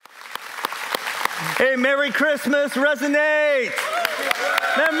Hey, Merry Christmas, Resonate!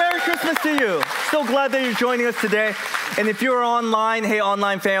 Man, Merry Christmas to you. So glad that you're joining us today. And if you're online, hey,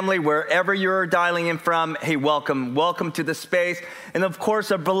 online family, wherever you're dialing in from, hey, welcome. Welcome to the space. And of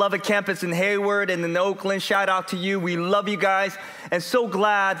course, our beloved campus in Hayward and in Oakland, shout out to you. We love you guys. And so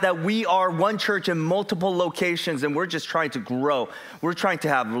glad that we are one church in multiple locations, and we're just trying to grow. We're trying to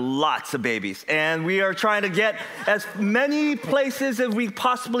have lots of babies. And we are trying to get as many places as we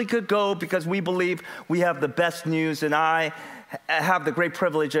possibly could go because we believe we have the best news. And I have the great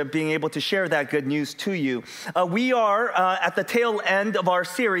privilege of being able to share that good news to you. We are at the tail end of our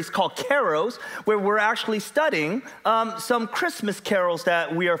series called Carols, where we're actually studying some Christmas carols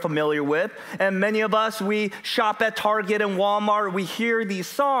that we are familiar with. And many of us, we shop at Target and Walmart. We hear these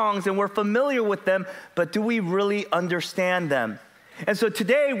songs and we're familiar with them, but do we really understand them? And so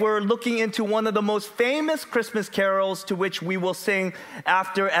today we're looking into one of the most famous Christmas carols to which we will sing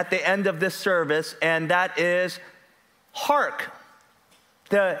at the end of this service, and that is Hark,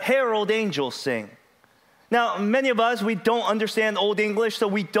 the Herald angels sing. Now, many of us, we don't understand Old English, so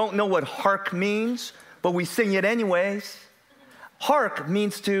we don't know what hark means, but we sing it anyways. Hark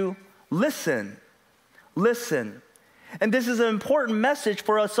means to listen, listen. And this is an important message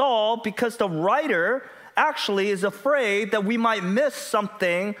for us all because the writer actually is afraid that we might miss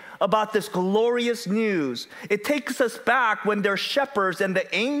something about this glorious news. It takes us back when they're shepherds and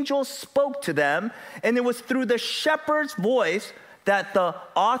the angels spoke to them, and it was through the shepherd's voice that the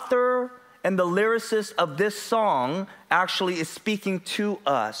author and the lyricist of this song actually is speaking to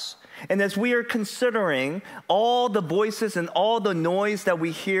us. And as we are considering all the voices and all the noise that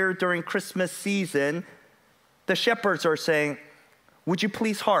we hear during Christmas season, the shepherds are saying, would you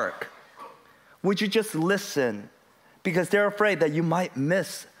please hark? Would you just listen? Because they're afraid that you might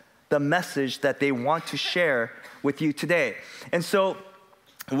miss the message that they want to share with you today. And so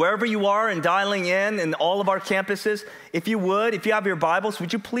wherever you are and dialing in all of our campuses, if you have your Bibles,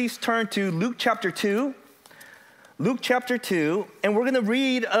 would you please turn to Luke chapter 2? Luke chapter 2, and we're going to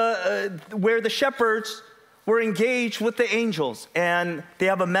read where the shepherds were engaged with the angels. And they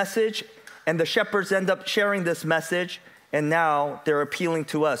have a message, and the shepherds end up sharing this message. And now they're appealing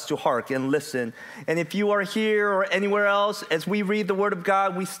to us to hark and listen. And if you are here or anywhere else, as we read the Word of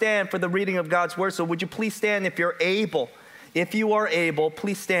God, we stand for the reading of God's Word. So would you please stand if you're able? If you are able,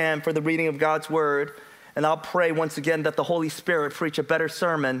 please stand for the reading of God's Word. And I'll pray once again that the Holy Spirit preach a better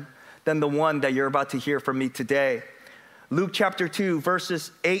sermon than the one that you're about to hear from me today. Luke chapter 2,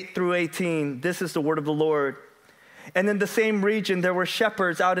 verses 8 through 18. This is the word of the Lord. And in the same region, there were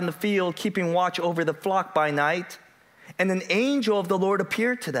shepherds out in the field keeping watch over the flock by night. And an angel of the Lord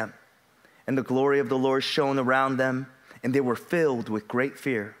appeared to them, and the glory of the Lord shone around them, and they were filled with great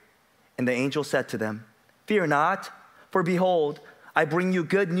fear. And the angel said to them, fear not, for behold, I bring you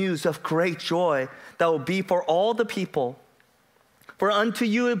good news of great joy that will be for all the people. For unto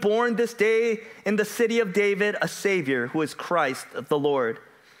you is born this day in the city of David a Savior, who is Christ the Lord.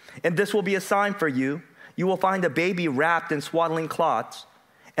 And this will be a sign for you. You will find a baby wrapped in swaddling cloths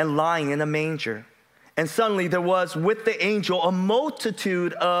and lying in a manger. And suddenly there was with the angel a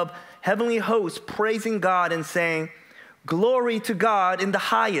multitude of heavenly hosts praising God and saying, glory to God in the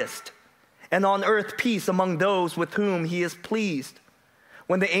highest, and on earth peace among those with whom he is pleased.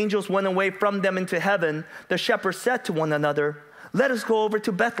 When the angels went away from them into heaven, the shepherds said to one another, let us go over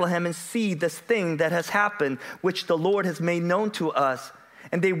to Bethlehem and see this thing that has happened, which the Lord has made known to us.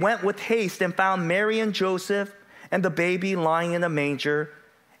 And they went with haste and found Mary and Joseph and the baby lying in a manger.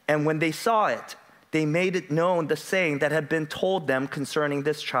 And when they saw it, they made it known the saying that had been told them concerning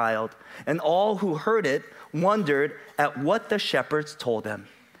this child. And all who heard it wondered at what the shepherds told them.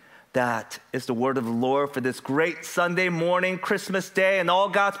 That is the word of the Lord for this great Sunday morning, Christmas day. And all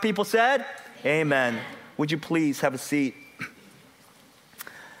God's people said, amen. Would you please have a seat?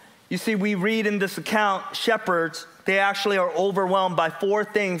 You see, we read in this account, shepherds, they actually are overwhelmed by 4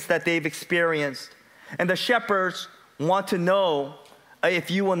 things that they've experienced. And the shepherds want to know if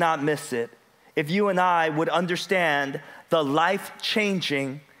you will not miss it. If you and I would understand the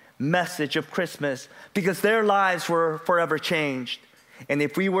life-changing message of Christmas, because their lives were forever changed. And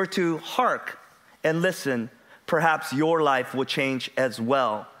if we were to hark and listen, perhaps your life will change as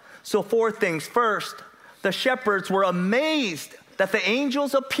well. So 4 things. First, the shepherds were amazed that the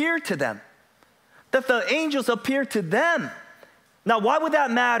angels appeared to them. That the angels appeared to them. Now, why would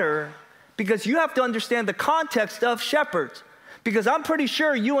that matter? Because you have to understand the context of shepherds. Because I'm pretty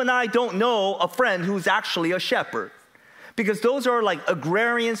sure you and I don't know a friend who's actually a shepherd. because those are like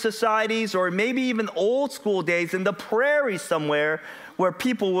agrarian societies or maybe even old school days in the prairies somewhere where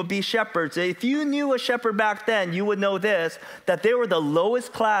people would be shepherds. If you knew a shepherd back then, you would know this, that they were the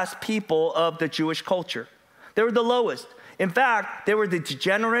lowest class people of the Jewish culture. They were the lowest. In fact, they were the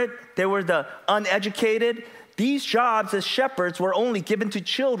degenerate, they were the uneducated. These jobs as shepherds were only given to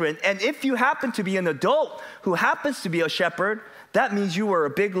children. And if you happen to be an adult who happens to be a shepherd, that means you were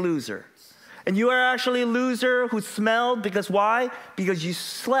a big loser. And you are actually a loser who smelled because why? Because you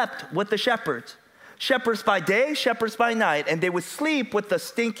slept with the shepherds. Shepherds by day, shepherds by night, and they would sleep with the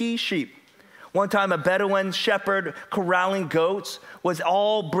stinky sheep. One time a Bedouin shepherd corralling goats was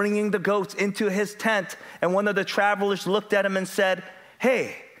all bringing the goats into his tent, and one of the travelers looked at him and said,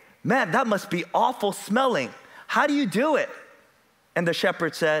 "Hey, man, that must be awful smelling. How do you do it?" And the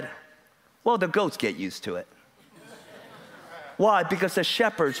shepherd said, "Well, the goats get used to it." Why? Because the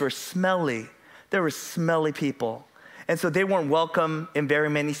shepherds were smelly. They were smelly people. And so they weren't welcome in very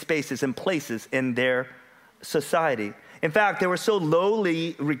many spaces and places in their society. In fact, they were so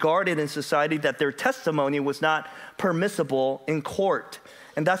lowly regarded in society that their testimony was not permissible in court.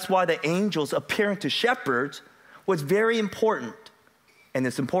 And that's why the angels appearing to shepherds was very important. And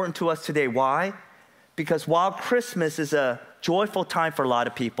it's important to us today. Why? Because while Christmas is a joyful time for a lot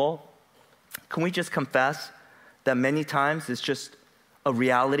of people, can we just confess that many times it's just a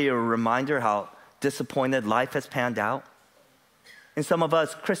reality or a reminder how disappointed life has panned out? And some of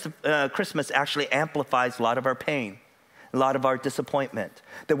us, Christmas actually amplifies a lot of our pain, a lot of our disappointment,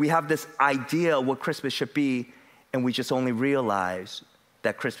 that we have this idea of what Christmas should be, and we just only realize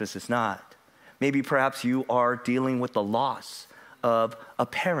that Christmas is not. Maybe perhaps you are dealing with the loss of a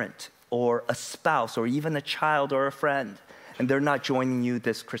parent or a spouse or even a child or a friend, and they're not joining you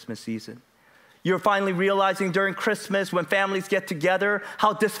this Christmas season. You're finally realizing during Christmas when families get together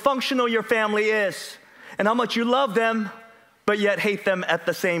how dysfunctional your family is and how much you love them but yet hate them at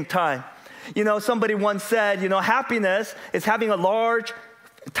the same time. You know, somebody once said, happiness is having a large,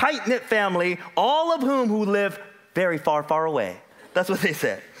 tight-knit family, all of whom who live very far, far away. That's what they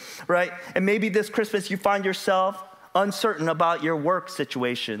said, right? And maybe this Christmas you find yourself uncertain about your work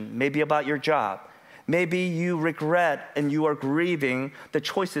situation, maybe about your job. Maybe you regret and you are grieving the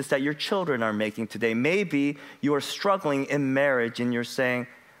choices that your children are making today. Maybe you are struggling in marriage and you're saying,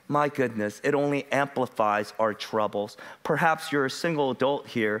 my goodness, it only amplifies our troubles. Perhaps you're a single adult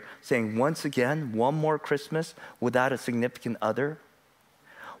here saying, once again, one more Christmas without a significant other.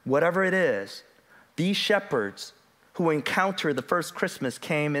 Whatever it is, these shepherds who encountered the first Christmas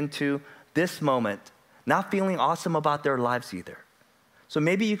came into this moment not feeling awesome about their lives either. So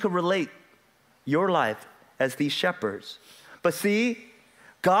maybe you could relate your life as these shepherds. But see,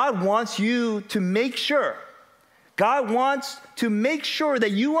 God wants you to make sure. God wants to make sure that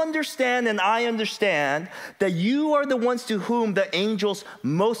you understand and I understand that you are the ones to whom the angels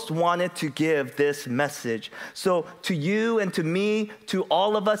most wanted to give this message. So to you and to me, to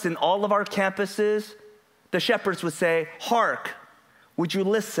all of us in all of our campuses, the shepherds would say, "Hark, would you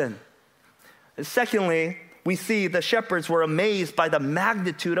listen?" And secondly, we see the shepherds were amazed by the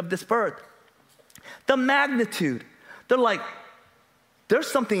magnitude of this birth. The magnitude. They're like, there's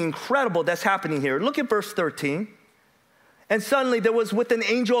something incredible that's happening here. Look at verse 13. And suddenly there was with an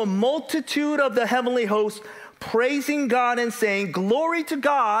angel a multitude of the heavenly host praising God and saying, "Glory to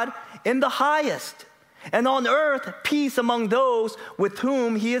God in the highest, and on earth peace among those with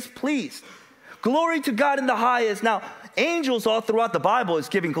whom he is pleased." Glory to God in the highest. Now, angels all throughout the Bible is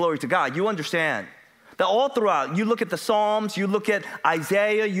giving glory to God. You understand that all throughout, you look at the Psalms, you look at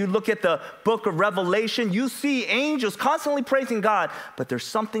Isaiah, you look at the book of Revelation, you see angels constantly praising God. But there's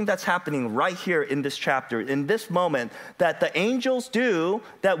something that's happening right here in this chapter, in this moment, that the angels do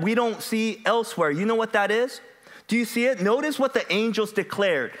that we don't see elsewhere. You know what that is? Do you see it? Notice what the angels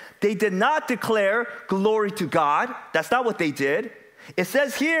declared. They did not declare glory to God. That's not what they did. It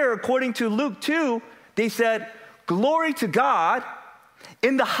says here, according to Luke 2, they said, "Glory to God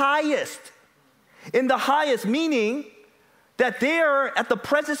in the highest." In the highest, meaning that they are at the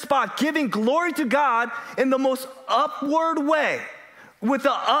present spot giving glory to God in the most upward way, with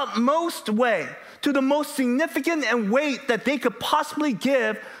the utmost way, to the most significant and weight that they could possibly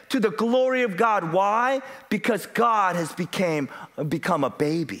give to the glory of God. Why? Because God has become a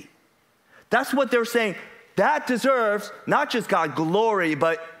baby. That's what they're saying. That deserves not just God glory,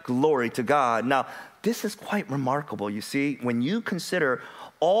 but glory to God. Now, this is quite remarkable, you see, when you consider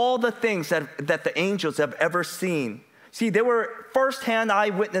all the things that the angels have ever seen. See, they were firsthand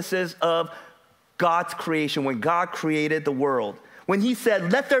eyewitnesses of God's creation when God created the world. When he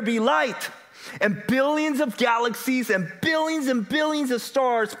said, "Let there be light," and billions of galaxies and billions of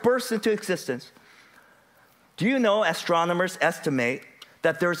stars burst into existence. Do you know astronomers estimate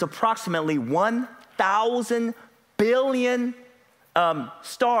that there's approximately 1,000 billion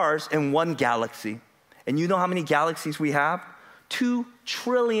stars in one galaxy? And you know how many galaxies we have? 2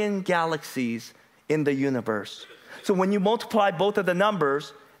 trillion galaxies in the universe. So when you multiply both of the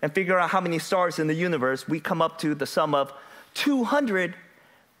numbers and figure out how many stars in the universe, we come up to the sum of 200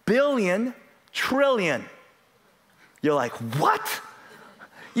 billion trillion. You're like, what?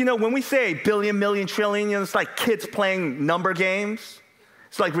 You know, when we say billion, million, trillion, you know, it's like kids playing number games.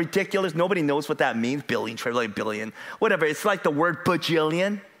 It's like ridiculous. Nobody knows what that means. Billion, trillion, billion, whatever. It's like the word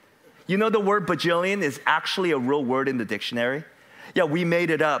bajillion. You know the word bajillion is actually a real word in the dictionary? Yeah, we made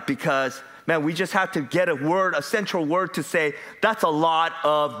it up because, man, we just had to get a word, a central word to say, that's a lot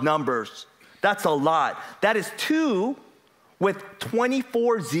of numbers. That's a lot. That is 2 with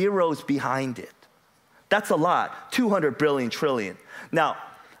 24 zeros behind it. That's a lot. 200 billion trillion. Now,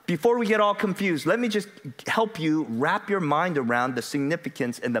 before we get all confused, let me just help you wrap your mind around the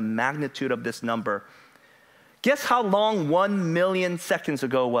significance and the magnitude of this number. Guess how long 1 million seconds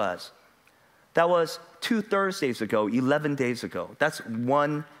ago was? That was 2 Thursdays ago, 11 days ago. That's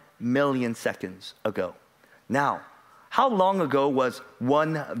 1 million seconds ago. Now, how long ago was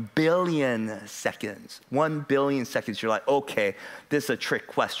 1 billion seconds? 1 billion seconds. You're like, okay, this is a trick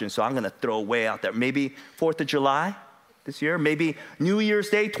question, so I'm going to throw way out there. Maybe 4th of July this year? Maybe New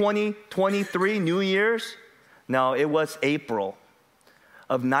Year's Day 2023, New Year's? No, it was April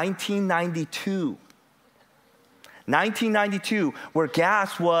of 1992. 1992, where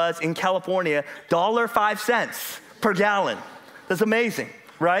gas was in California $1.05 per gallon. That's amazing,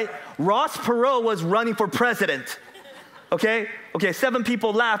 right? Ross Perot was running for president. Okay, 7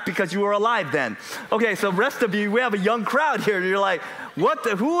 people laughed because you were alive then. Okay, so rest of you, we have a young crowd here. You're like,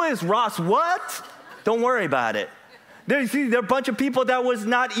 who is Ross? What? Don't worry about it. There are a bunch of people that was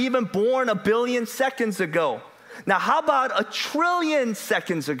not even born 1 billion seconds ago. Now, how about 1 trillion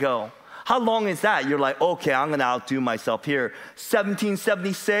seconds ago? How long is that? You're like, okay, I'm going to outdo myself here.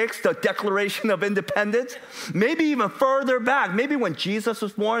 1776, the Declaration of Independence. Maybe even further back. Maybe when Jesus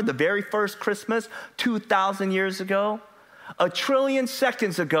was born, the very first Christmas, 2,000 years ago. 1 trillion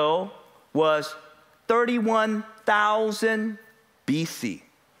seconds ago was 31,000 BC.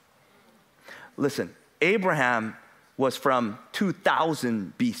 Listen, Abraham was from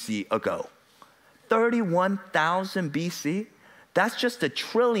 2,000 BC ago. 31,000 BC? That's just 1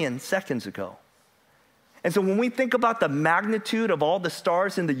 trillion seconds ago. And so when we think about the magnitude of all the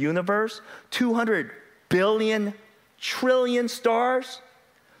stars in the universe, 200 billion trillion stars,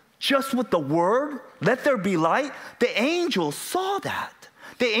 just with the word, let there be light, the angels saw that.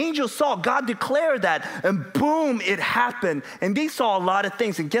 The angels saw God declare that, and boom, it happened. And they saw a lot of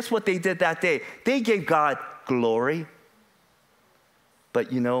things. And guess what they did that day? They gave God glory.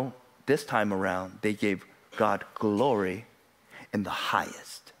 But you know, this time around, they gave God glory in the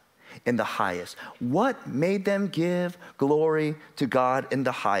highest. In the highest. What made them give glory to God in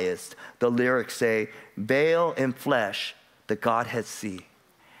the highest? The lyrics say, veil in flesh, the Godhead see.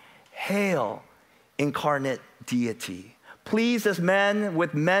 Hail, incarnate deity. Pleased as men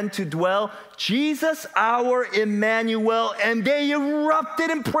with men to dwell, Jesus our Emmanuel. And they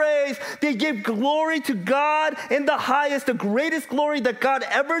erupted in praise. They gave glory to God in the highest. The greatest glory that God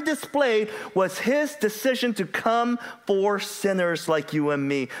ever displayed was his decision to come for sinners like you and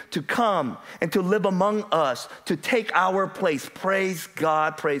me, to come and to live among us, to take our place. Praise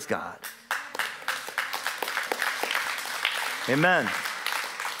God, praise God. Amen.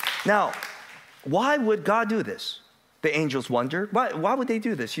 Now, why would God do this? The angels wondered. Why would they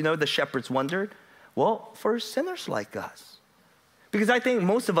do this? You know, the shepherds wondered. Well, for sinners like us. Because I think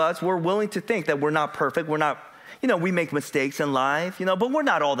most of us, we're willing to think that we're not perfect. We're not, we make mistakes in life, but we're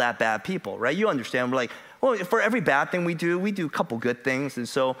not all that bad people, right? You understand. We're like, well, for every bad thing we do a couple good things. And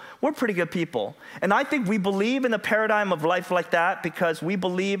so we're pretty good people. And I think we believe in a paradigm of life like that because we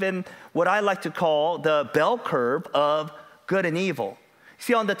believe in what I like to call the bell curve of good and evil.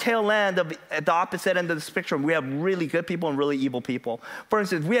 See, on the tail end at the opposite end of the spectrum, we have really good people and really evil people. For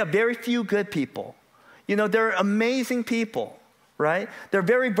instance, we have very few good people. They're amazing people, right? They're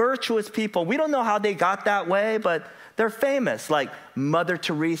very virtuous people. We don't know how they got that way, but they're famous, like Mother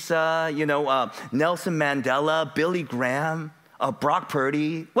Teresa, Nelson Mandela, Billy Graham, Brock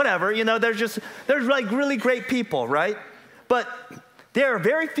Purdy, whatever. They're like really great people, right? But there are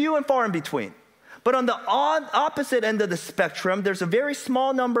very few and far in between. But on the opposite end of the spectrum, there's a very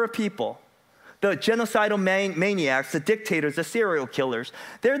small number of people. The genocidal maniacs, the dictators, the serial killers.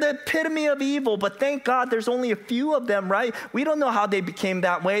 They're the epitome of evil, but thank God there's only a few of them, right? We don't know how they became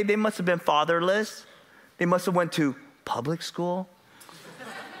that way. They must have been fatherless. They must have went to public school.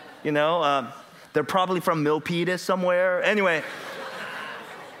 They're probably from Milpitas somewhere. Anyway.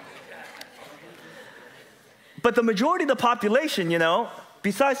 But the majority of the population,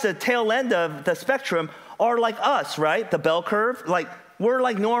 besides the tail end of the spectrum, are like us, right? The bell curve. Like, we're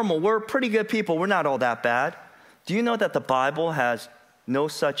like normal. We're pretty good people. We're not all that bad. Do you know that the Bible has no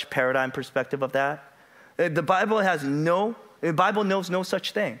such paradigm perspective of that? The Bible knows no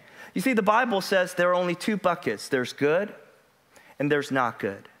such thing. You see, the Bible says there are only two buckets. There's good and there's not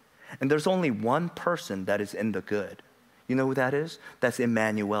good. And there's only one person that is in the good. You know who that is? That's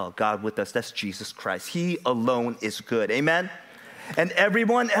Emmanuel, God with us. That's Jesus Christ. He alone is good. Amen? And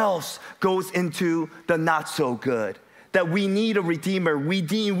everyone else goes into the not so good. That we need a redeemer. We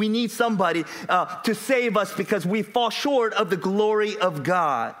need somebody to save us because we fall short of the glory of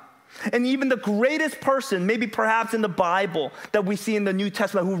God. And even the greatest person, maybe perhaps in the Bible that we see in the New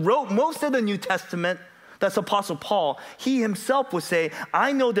Testament, who wrote most of the New Testament, that's Apostle Paul, he himself would say,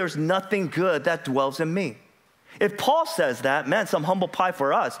 I know there's nothing good that dwells in me. If Paul says that, man, some humble pie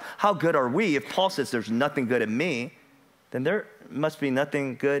for us. How good are we? If Paul says there's nothing good in me, then there must be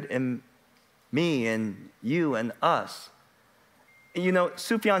nothing good in me and you and us.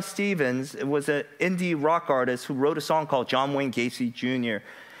 Sufjan Stevens was an indie rock artist who wrote a song called John Wayne Gacy Jr.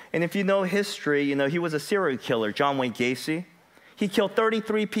 And if you know history, he was a serial killer, John Wayne Gacy. He killed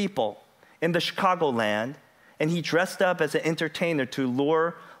 33 people in the Chicagoland, and he dressed up as an entertainer to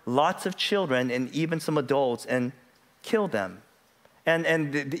lure lots of children and even some adults and kill them.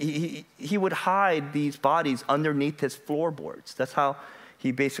 And he would hide these bodies underneath his floorboards. That's how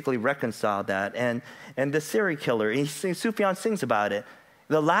he basically reconciled that. And the serial killer, Sufjan sings about it.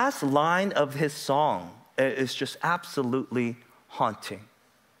 The last line of his song is just absolutely haunting.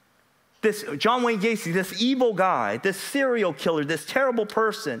 This John Wayne Gacy, this evil guy, this serial killer, this terrible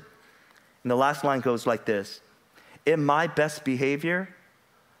person. And the last line goes like this: in my best behavior,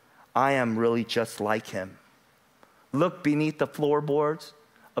 I am really just like him. Look beneath the floorboards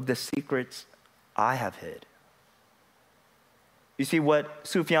of the secrets I have hid. You see, what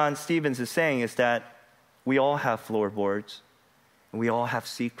Sufjan Stevens is saying is that we all have floorboards, and we all have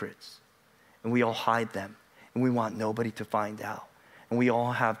secrets, and we all hide them, and we want nobody to find out. And we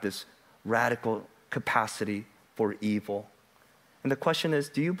all have this radical capacity for evil. And the question is,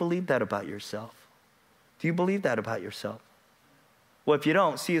 do you believe that about yourself? Do you believe that about yourself? Well, if you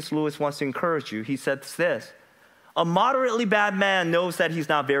don't, C.S. Lewis wants to encourage you. He says this: a moderately bad man knows that he's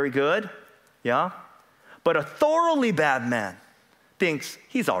not very good, yeah? But a thoroughly bad man thinks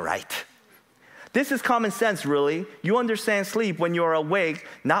he's all right. This is common sense, really. You understand sleep when you're awake,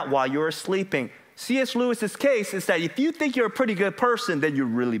 not while you're sleeping. C.S. Lewis's case is that if you think you're a pretty good person, then you're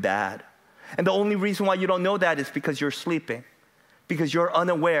really bad. And the only reason why you don't know that is because you're sleeping, because you're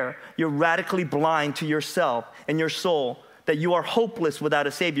unaware, you're radically blind to yourself and your soul, that you are hopeless without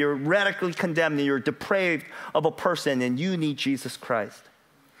a Savior, you're radically condemned, and you're depraved of a person, and you need Jesus Christ.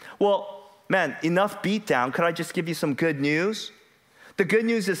 Well, man, enough beatdown. Could I just give you some good news? The good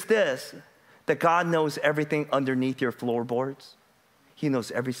news is this, that God knows everything underneath your floorboards. He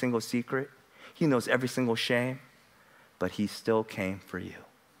knows every single secret. He knows every single shame, but he still came for you.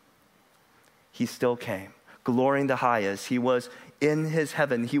 He still came, glorying the highest. He was in his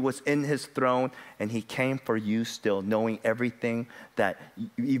heaven. He was in his throne, and he came for you still, knowing everything that,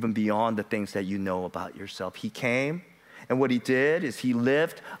 even beyond the things that you know about yourself. He came, and what he did is he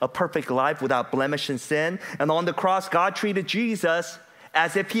lived a perfect life without blemish and sin. And on the cross, God treated Jesus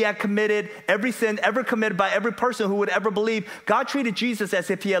as if he had committed every sin ever committed by every person who would ever believe. God treated Jesus as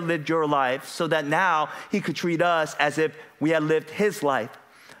if he had lived your life, so that now he could treat us as if we had lived his life.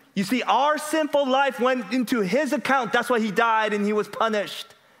 You see, our sinful life went into his account. That's why he died and he was punished.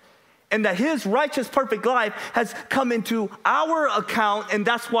 And that his righteous, perfect life has come into our account, and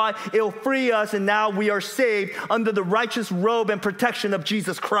that's why it'll free us, and now we are saved under the righteous robe and protection of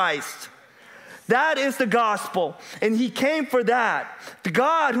Jesus Christ. That is the gospel, and he came for that. The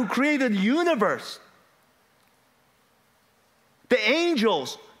God who created the universe, the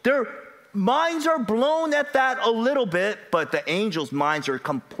angels, their minds are blown at that a little bit, but the angels' minds are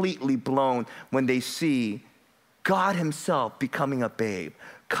completely blown when they see God himself becoming a babe,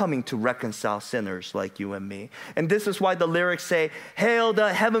 coming to reconcile sinners like you and me. And this is why the lyrics say, "Hail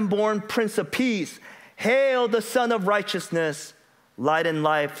the heaven-born Prince of Peace. Hail the Son of Righteousness. Light and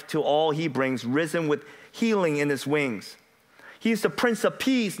life to all he brings, risen with healing in his wings." He's the Prince of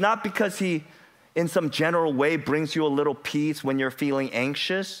Peace, not because he, in some general way, brings you a little peace when you're feeling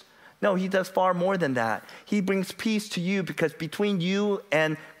anxious. No, he does far more than that. He brings peace to you because between you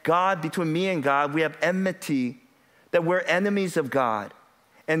and God, between me and God, we have enmity, that we're enemies of God.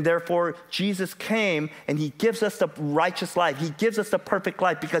 And therefore, Jesus came and he gives us the righteous life. He gives us the perfect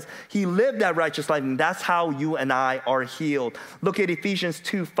life because he lived that righteous life. And that's how you and I are healed. Look at Ephesians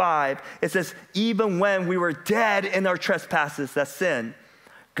 2:5. It says, even when we were dead in our trespasses, that's sin,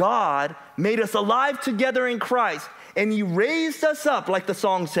 God made us alive together in Christ. And he raised us up, like the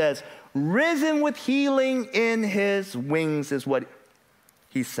song says, risen with healing in his wings is what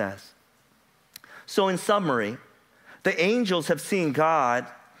he says. So in summary, the angels have seen God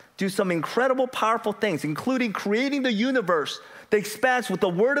do some incredible, powerful things, including creating the universe, the expanse with the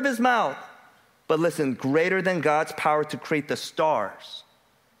word of his mouth. But listen, greater than God's power to create the stars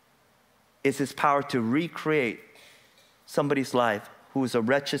is his power to recreate somebody's life who is a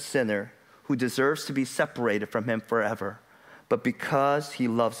wretched sinner who deserves to be separated from him forever. But because he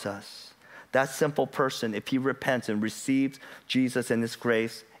loves us, that simple person, if he repents and receives Jesus and his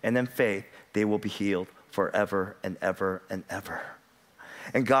grace and in faith, they will be healed forever and ever and ever.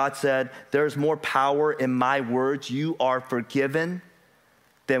 And God said, there's more power in my words, you are forgiven,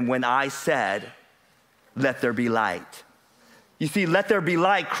 than when I said, let there be light. You see, let there be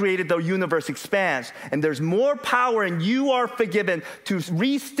light created the universe expands. And there's more power and you are forgiven to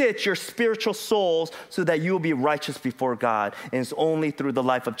restitch your spiritual souls so that you will be righteous before God. And it's only through the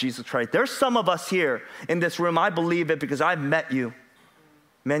life of Jesus Christ. There's some of us here in this room, I believe it because I've met you.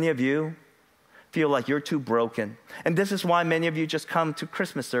 Many of you feel like you're too broken. And this is why many of you just come to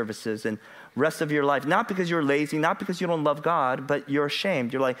Christmas services and rest of your life, not because you're lazy, not because you don't love God, but you're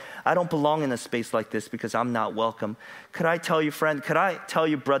ashamed. You're like, I don't belong in a space like this because I'm not welcome. Could I tell you, friend, could I tell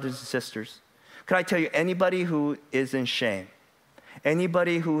you, brothers and sisters, could I tell you, anybody who is in shame,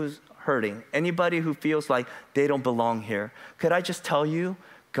 anybody who's hurting, anybody who feels like they don't belong here, could I just tell you,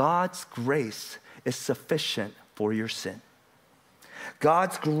 God's grace is sufficient for your sin.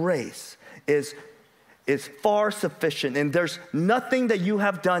 God's grace is far sufficient, and there's nothing that you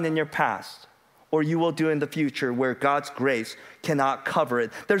have done in your past or you will do in the future where God's grace cannot cover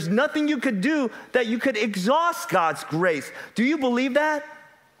it. There's nothing you could do that you could exhaust God's grace. Do you believe that?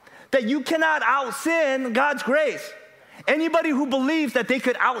 That you cannot out-sin God's grace. Anybody who believes that they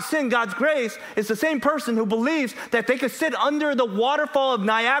could out-sin God's grace is the same person who believes that they could sit under the waterfall of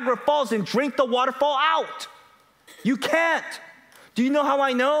Niagara Falls and drink the waterfall out. You can't. Do you know how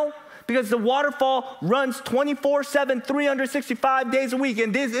I know? Because the waterfall runs 24/7, 365 days a week.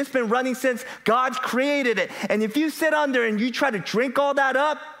 And it's been running since God created it. And if you sit under and you try to drink all that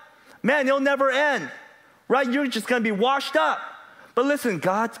up, man, it'll never end, right? You're just going to be washed up. But listen,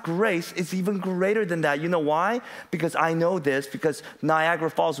 God's grace is even greater than that. You know why? Because I know this, because Niagara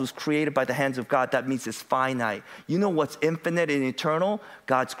Falls was created by the hands of God. That means it's finite. You know what's infinite and eternal?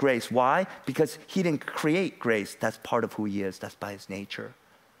 God's grace. Why? Because he didn't create grace. That's part of who he is. That's by his nature.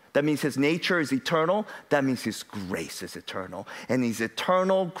 That means his nature is eternal. That means his grace is eternal. And his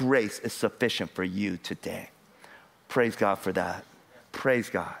eternal grace is sufficient for you today. Praise God for that. Praise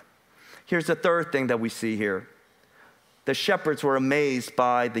God. Here's the third thing that we see here. The shepherds were amazed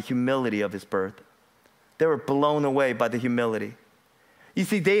by the humility of his birth. They were blown away by the humility. You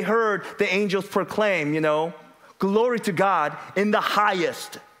see, they heard the angels proclaim, glory to God in the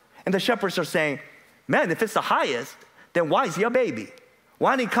highest. And the shepherds are saying, man, if it's the highest, then why is he a baby?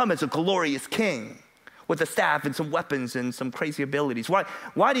 Why didn't he come as a glorious king with a staff and some weapons and some crazy abilities? Why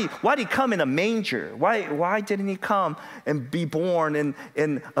did he come in a manger? Why didn't he come and be born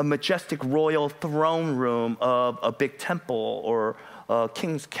in a majestic royal throne room of a big temple or a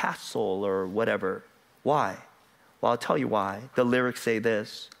king's castle or whatever? Why? Well, I'll tell you why. The lyrics say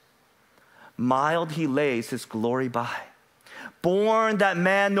this: mild he lays his glory by, born that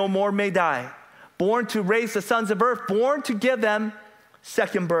man no more may die, born to raise the sons of earth, born to give them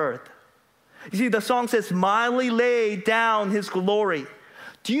second birth. You see, the song says, mildly laid down his glory.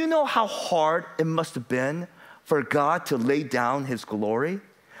 Do you know how hard it must have been for God to lay down his glory?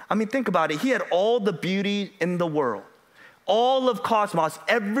 I mean, think about it. He had all the beauty in the world, all of cosmos,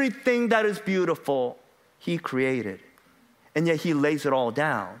 everything that is beautiful, he created. And yet he lays it all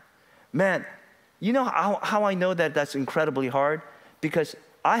down. Man, you know how I know that that's incredibly hard? Because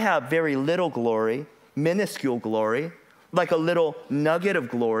I have very little glory, minuscule glory, like a little nugget of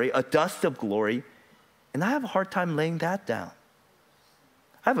glory, a dust of glory, and I have a hard time laying that down.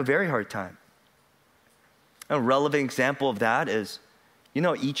 I have a very hard time. A relevant example of that is,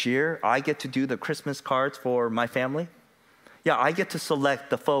 each year I get to do the Christmas cards for my family. Yeah, I get to select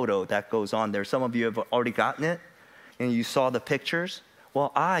the photo that goes on there. Some of you have already gotten it, and you saw the pictures.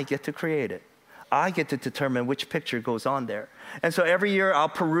 Well, I get to create it. I get to determine which picture goes on there. And so every year I'll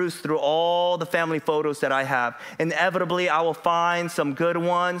peruse through all the family photos that I have. Inevitably, I will find some good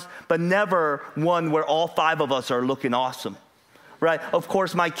ones, but never one where all 5 of us are looking awesome. right? Of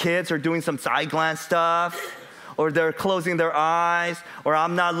course, my kids are doing some side glance stuff, or they're closing their eyes, or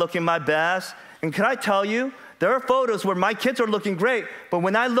I'm not looking my best. And can I tell you, there are photos where my kids are looking great, but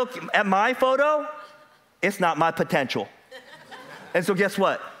when I look at my photo, it's not my potential. And so guess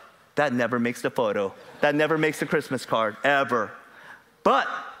what? That never makes the photo. That never makes the Christmas card, ever. But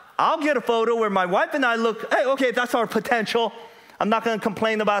I'll get a photo where my wife and I look, hey, okay, that's our potential. I'm not gonna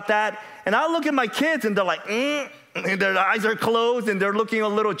complain about that. And I'll look at my kids and they're like, and their eyes are closed and they're looking a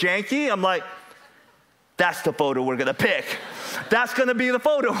little janky. I'm like, that's the photo we're gonna pick. That's gonna be the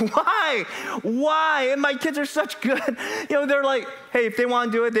photo. Why? Why? And my kids are such good, they're like, hey, if they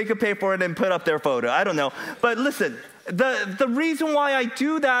wanna do it, they could pay for it and put up their photo. I don't know. But listen, the reason why I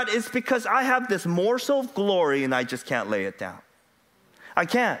do that is because I have this morsel of glory and I just can't lay it down. I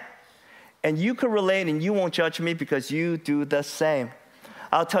can't. And you can relate and you won't judge me because you do the same.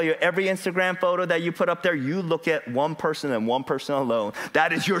 I'll tell you, every Instagram photo that you put up there, you look at one person and one person alone.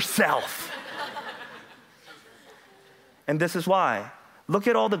 That is yourself. And this is why. Look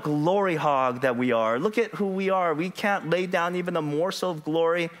at all the glory hog that we are. Look at who we are. We can't lay down even a morsel of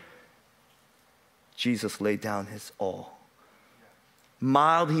glory. Jesus laid down his all.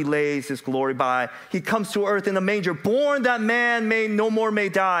 Mild he lays his glory by. He comes to earth in a manger, born that man no more may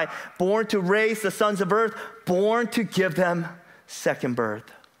die, born to raise the sons of earth, born to give them second birth.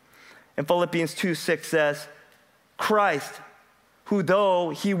 And Philippians 2:6 says, Christ, who though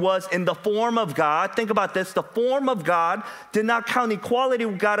he was in the form of God, think about this, the form of God, did not count equality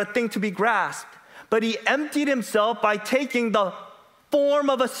with God a thing to be grasped, but he emptied himself by taking the form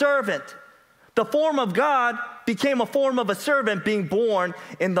of a servant. The form of God became a form of a servant, being born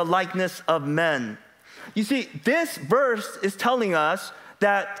in the likeness of men. You see, this verse is telling us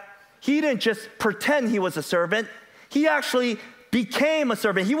that he didn't just pretend he was a servant. He actually became a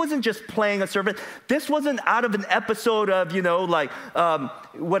servant. He wasn't just playing a servant. This wasn't out of an episode of,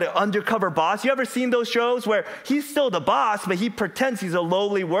 what an undercover boss. You ever seen those shows where he's still the boss, but he pretends he's a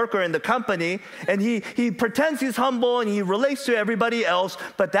lowly worker in the company, and he pretends he's humble and he relates to everybody else,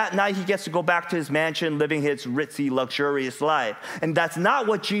 but that night he gets to go back to his mansion living his ritzy, luxurious life. And that's not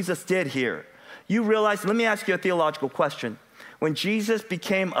what Jesus did here. You realize, let me ask you a theological question. When Jesus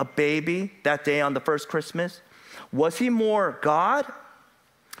became a baby that day on the first Christmas, was he more God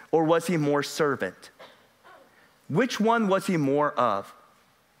or was he more servant? Which one was he more of?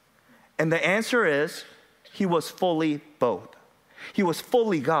 And the answer is, he was fully both. He was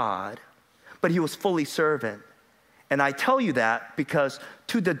fully God, but he was fully servant. And I tell you that because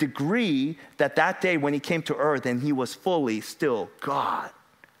to the degree that day when he came to earth and he was fully still God,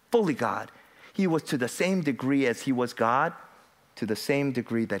 fully God, he was to the same degree as he was God, to the same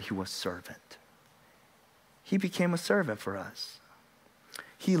degree that he was servant. He became a servant for us.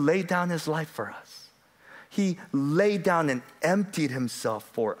 He laid down his life for us. He laid down and emptied himself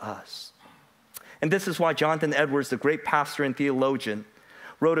for us. And this is why Jonathan Edwards, the great pastor and theologian,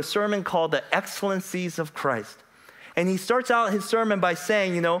 wrote a sermon called The Excellencies of Christ. And he starts out his sermon by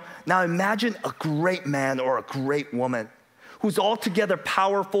saying, now imagine a great man or a great woman who's altogether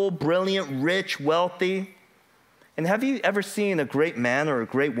powerful, brilliant, rich, wealthy. And have you ever seen a great man or a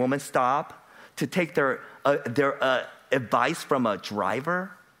great woman stop to take their advice from a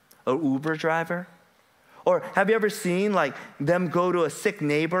driver, an Uber driver? Or have you ever seen them go to a sick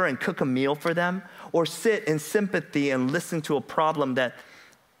neighbor and cook a meal for them? Or sit in sympathy and listen to a problem that,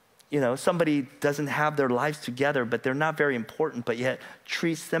 somebody doesn't have their lives together, but they're not very important, but yet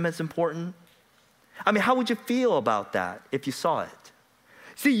treats them as important? I mean, how would you feel about that if you saw it?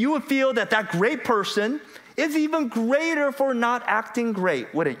 See, you would feel that great person is even greater for not acting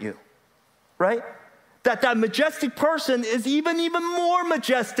great, wouldn't you? Right? That majestic person is even more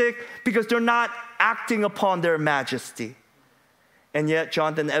majestic because they're not acting upon their majesty. And yet,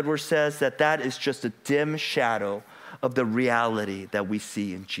 Jonathan Edwards says that is just a dim shadow of the reality that we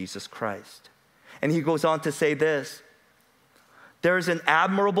see in Jesus Christ. And he goes on to say this: there is an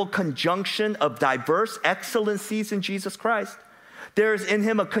admirable conjunction of diverse excellencies in Jesus Christ. There is in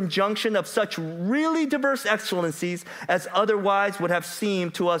him a conjunction of such really diverse excellencies as otherwise would have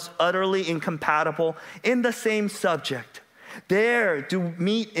seemed to us utterly incompatible in the same subject. There do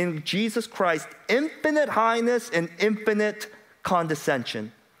meet in Jesus Christ infinite highness and infinite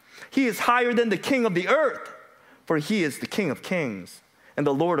condescension. He is higher than the king of the earth, for he is the King of kings and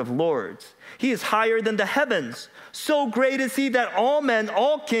the Lord of lords. He is higher than the heavens. So great is he that all men,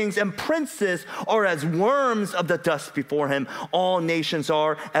 all kings, and princes are as worms of the dust before him. All nations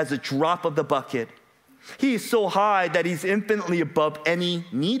are as a drop of the bucket. He is so high that he's infinitely above any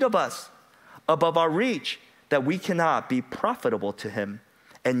need of us, above our reach, that we cannot be profitable to him.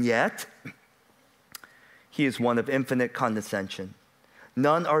 And yet, He is one of infinite condescension.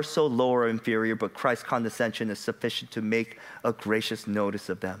 None are so low or inferior, but Christ's condescension is sufficient to make a gracious notice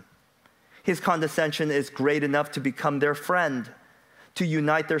of them. His condescension is great enough to become their friend, to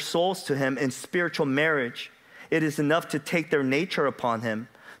unite their souls to him in spiritual marriage. It is enough to take their nature upon him,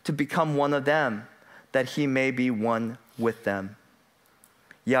 to become one of them, that he may be one with them.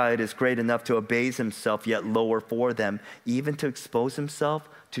 Yeah, it is great enough to abase himself, yet lower for them, even to expose himself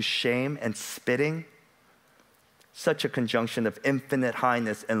to shame and spitting. Such a conjunction of infinite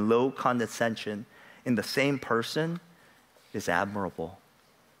highness and low condescension in the same person is admirable.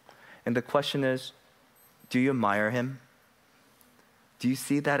 And the question is, do you admire him? Do you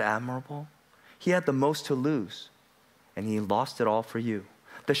see that admirable? He had the most to lose, and he lost it all for you.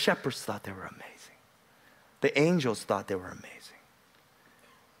 The shepherds thought they were amazing. The angels thought they were amazing.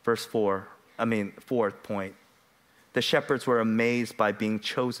 Fourth point. The shepherds were amazed by being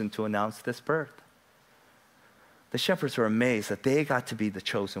chosen to announce this birth. The shepherds were amazed that they got to be the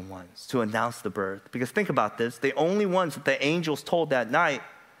chosen ones to announce the birth. Because think about this, the only ones that the angels told that night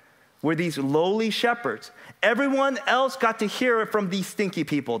were these lowly shepherds. Everyone else got to hear it from these stinky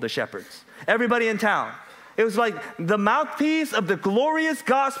people, the shepherds. Everybody in town. It was like the mouthpiece of the glorious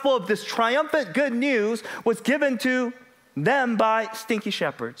gospel of this triumphant good news was given to them by stinky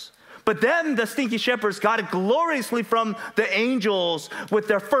shepherds. But then the stinky shepherds got it gloriously from the angels with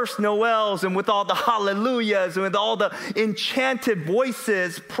their first Noels and with all the hallelujahs and with all the enchanted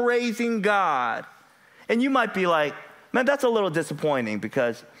voices praising God. And you might be like, man, that's a little disappointing,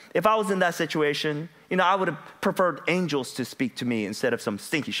 because if I was in that situation, I would have preferred angels to speak to me instead of some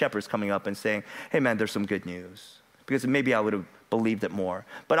stinky shepherds coming up and saying, hey man, there's some good news. Because maybe I would have believed it more.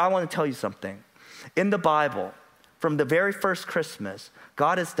 But I want to tell you something. In the Bible, from the very first Christmas,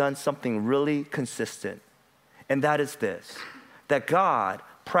 God has done something really consistent. And that is this, that God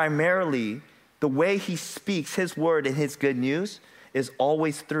primarily, the way he speaks his word and his good news is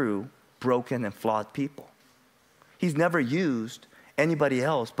always through broken and flawed people. He's never used anybody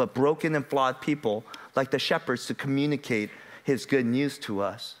else but broken and flawed people like the shepherds to communicate his good news to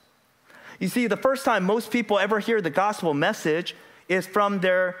us. You see, the first time most people ever hear the gospel message is from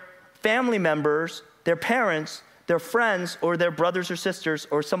their family members, their parents, their friends, or their brothers or sisters,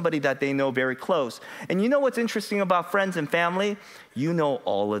 or somebody that they know very close. And you know what's interesting about friends and family? You know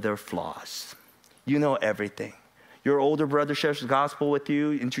all of their flaws. You know everything. Your older brother shares the gospel with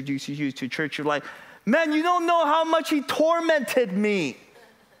you, introduces you to church, you're like, man, you don't know how much he tormented me.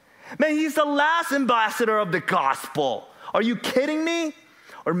 Man, he's the last ambassador of the gospel. Are you kidding me?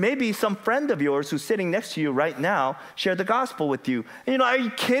 Or maybe some friend of yours who's sitting next to you right now shared the gospel with you. And are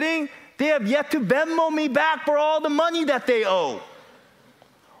you kidding? They have yet to Venmo me back for all the money that they owe.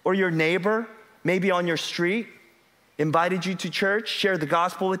 Or your neighbor, maybe on your street, invited you to church, shared the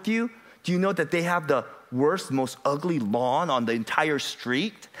gospel with you. Do you know that they have the worst, most ugly lawn on the entire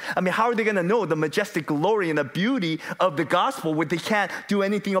street? I mean, how are they going to know the majestic glory and the beauty of the gospel when they can't do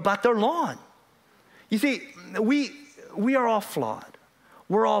anything about their lawn? You see, we are all flawed.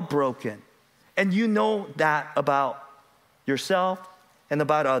 We're all broken. And you know that about yourself and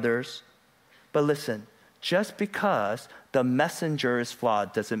about others. But listen, just because the messenger is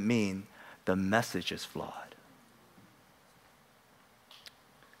flawed doesn't mean the message is flawed.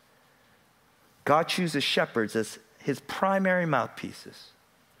 God chooses shepherds as his primary mouthpieces.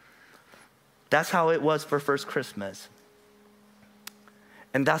 That's how it was for first Christmas.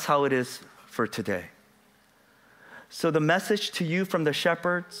 And that's how it is for today. So the message to you from the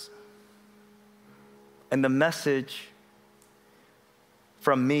shepherds and the message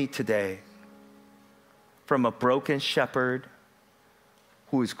from me today, from a broken shepherd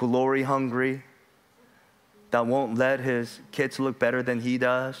who is glory hungry, that won't let his kids look better than he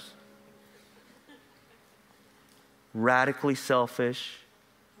does, radically selfish,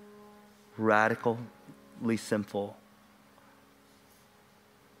 radically sinful,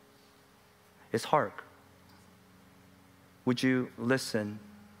 is Hark. Would you listen?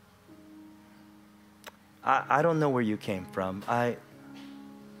 I don't know where you came from.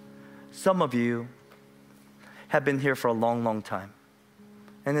 Some of you have been here for a long, long time,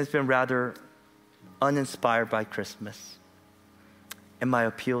 and it's been rather uninspired by Christmas. And my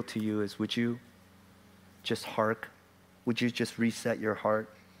appeal to you is, would you just hark? Would you just reset your heart?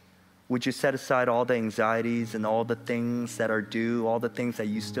 Would you set aside all the anxieties and all the things that are due, all the things that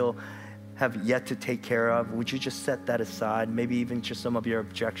you still have yet to take care of? Would you just set that aside? Maybe even just some of your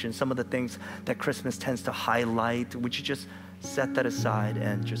objections, some of the things that Christmas tends to highlight. Would you just set that aside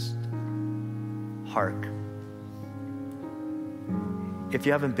and just hark? If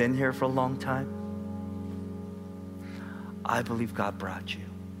you haven't been here for a long time, I believe God brought you.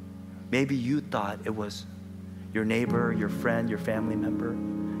 Maybe you thought it was your neighbor, your friend, your family member.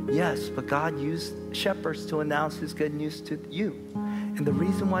 Yes, but God used shepherds to announce his good news to you. And the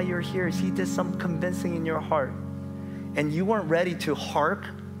reason why you're here is he did some convincing in your heart. And you weren't ready to hark,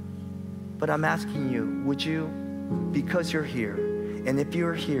 but I'm asking you, would you, because you're here, and if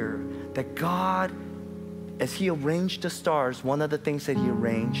you're here, that God, as he arranged the stars, one of the things that he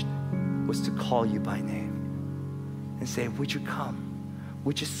arranged was to call you by name and say, would you come?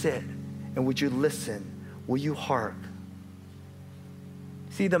 Would you sit? And would you listen? Will you hark?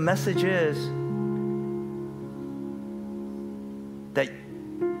 See, the message is that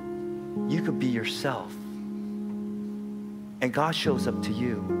you could be yourself. And God shows up to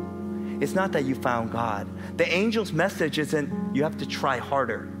you. It's not that you found God. The angel's message isn't you have to try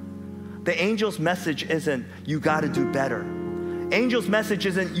harder. The angel's message isn't you got to do better. Angel's message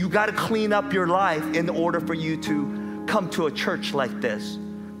isn't you got to clean up your life in order for you to come to a church like this.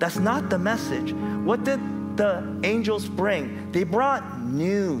 That's not the message. What did the angels bring? They brought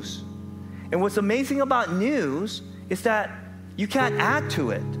news. And what's amazing about news is that you can't add to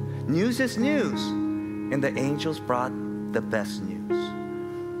it. News is news. And the angels brought the best news.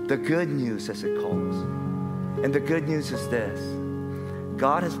 The good news, as it calls. And the good news is this.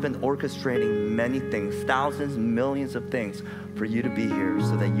 God has been orchestrating many things, thousands, millions of things for you to be here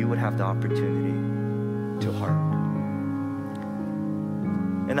so that you would have the opportunity to hark.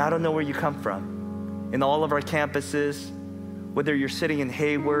 And I don't know where you come from. In all of our campuses, whether you're sitting in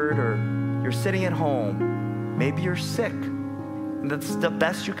Hayward or you're sitting at home, maybe you're sick. And that's the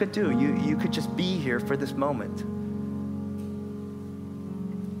best you could do. You could just be here for this moment.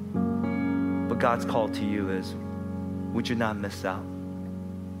 But God's call to you is, would you not miss out?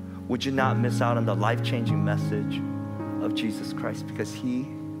 Would you not miss out on the life-changing message of Jesus Christ? Because he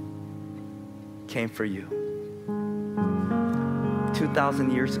came for you.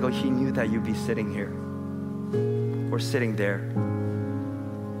 2,000 years ago, he knew that you'd be sitting here or sitting there.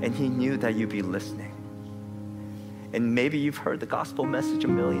 And he knew that you'd be listening. And maybe you've heard the gospel message a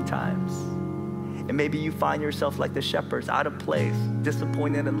million times. And maybe you find yourself like the shepherds, out of place,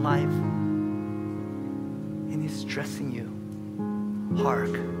 disappointed in life. And he's stressing you.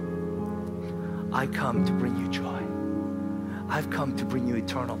 Hark. I come to bring you joy. I've come to bring you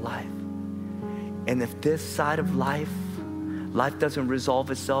eternal life. And if this side of life doesn't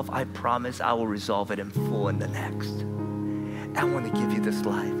resolve itself, I promise I will resolve it in full in the next. I want to give you this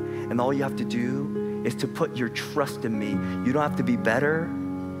life. And all you have to do is to put your trust in me. You don't have to be better.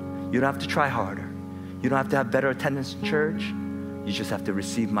 You don't have to try harder. You don't have to have better attendance in church. You just have to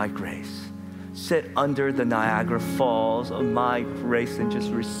receive my grace. Sit under the Niagara Falls of my grace and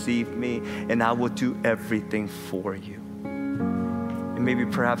just receive me, and I will do everything for you. And maybe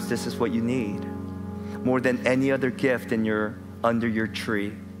perhaps this is what you need. More than any other gift under your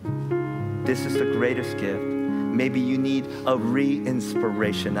tree. This is the greatest gift. Maybe you need a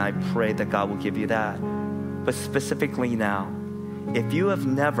re-inspiration. I pray that God will give you that. But specifically now, if you have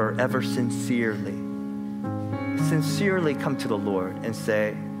never, ever sincerely come to the Lord and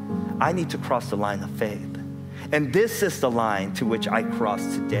say, I need to cross the line of faith. And this is the line to which I cross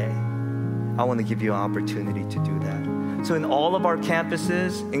today. I want to give you an opportunity to do that. So in all of our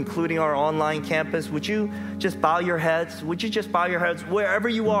campuses, including our online campus, would you just bow your heads? Would you just bow your heads wherever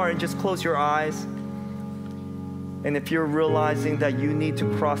you are and just close your eyes? And if you're realizing that you need to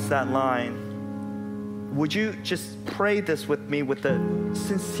cross that line, would you just pray this with me with a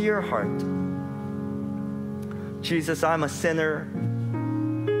sincere heart? Jesus, I'm a sinner,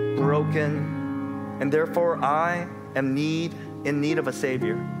 broken, and therefore I am in need of a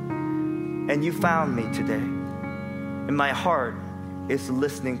Savior. And you found me today. And my heart is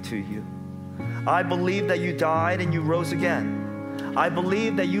listening to you. I believe that you died and you rose again. I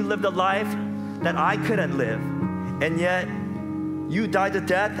believe that you lived a life that I couldn't live. And yet you died the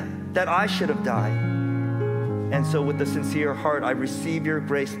death that I should have died. And so with a sincere heart, I receive your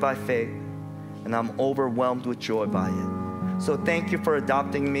grace by faith. And I'm overwhelmed with joy by it. So thank you for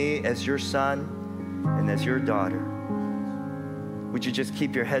adopting me as your son and as your daughter. Would you just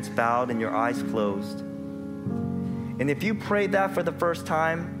keep your heads bowed and your eyes closed? And if you prayed that for the first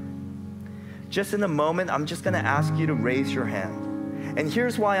time, just in a moment, I'm just going to ask you to raise your hand. And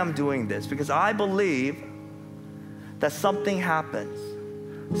here's why I'm doing this, because I believe that something happens.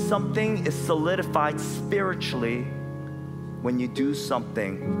 Something is solidified spiritually when you do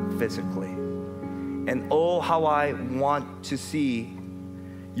something physically. And oh, how I want to see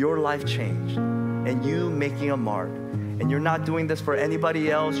your life changed and you making a mark. And you're not doing this for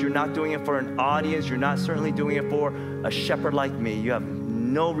anybody else. You're not doing it for an audience. You're not certainly doing it for a shepherd like me. You have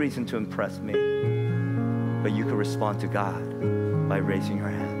no reason to impress me. But you can respond to God by raising your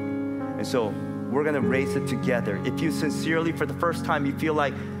hand. And so we're going to raise it together. If you sincerely, for the first time, you feel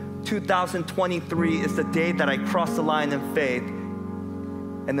like 2023 is the day that I crossed the line in faith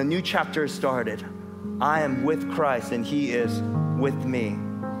and the new chapter has started. I am with Christ and he is with me.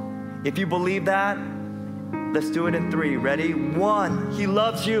 If you believe that, let's do it in 3. Ready? 1, he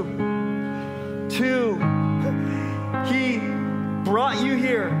loves you. 2, he brought you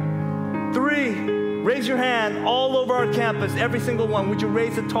here. 3, raise your hand all over our campus, every single one. Would you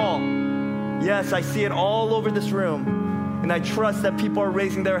raise it tall? Yes, I see it all over this room. And I trust that people are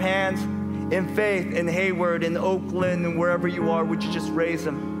raising their hands in faith in Hayward, in Oakland, and wherever you are. Would you just raise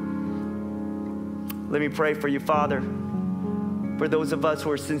them? Let me pray for you, Father, for those of us who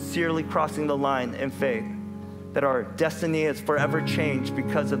are sincerely crossing the line in faith, that our destiny is forever changed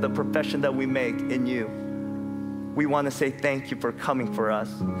because of the profession that we make in you. We want to say thank you for coming for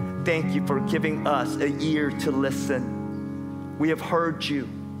us. Thank you for giving us an ear to listen. We have heard you.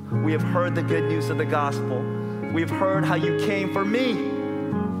 We have heard the good news of the gospel. We have heard how you came for me.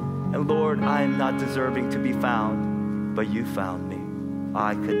 And Lord, I am not deserving to be found, but you found me.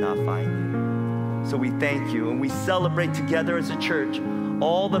 I could not find you. So we thank you and we celebrate together as a church,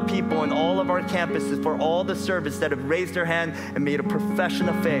 all the people in all of our campuses for all the servants that have raised their hand and made a profession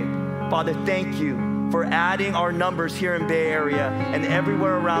of faith. Father, thank you for adding our numbers here in Bay Area and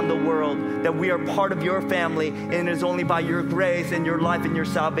everywhere around the world, that we are part of your family, and it is only by your grace and your life and your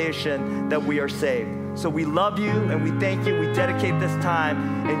salvation that we are saved. So we love you and we thank you. We dedicate this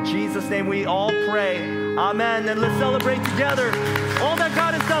time. In Jesus' name we all pray. Amen. And let's celebrate together all that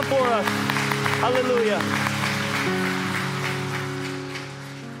God has done for us. Hallelujah.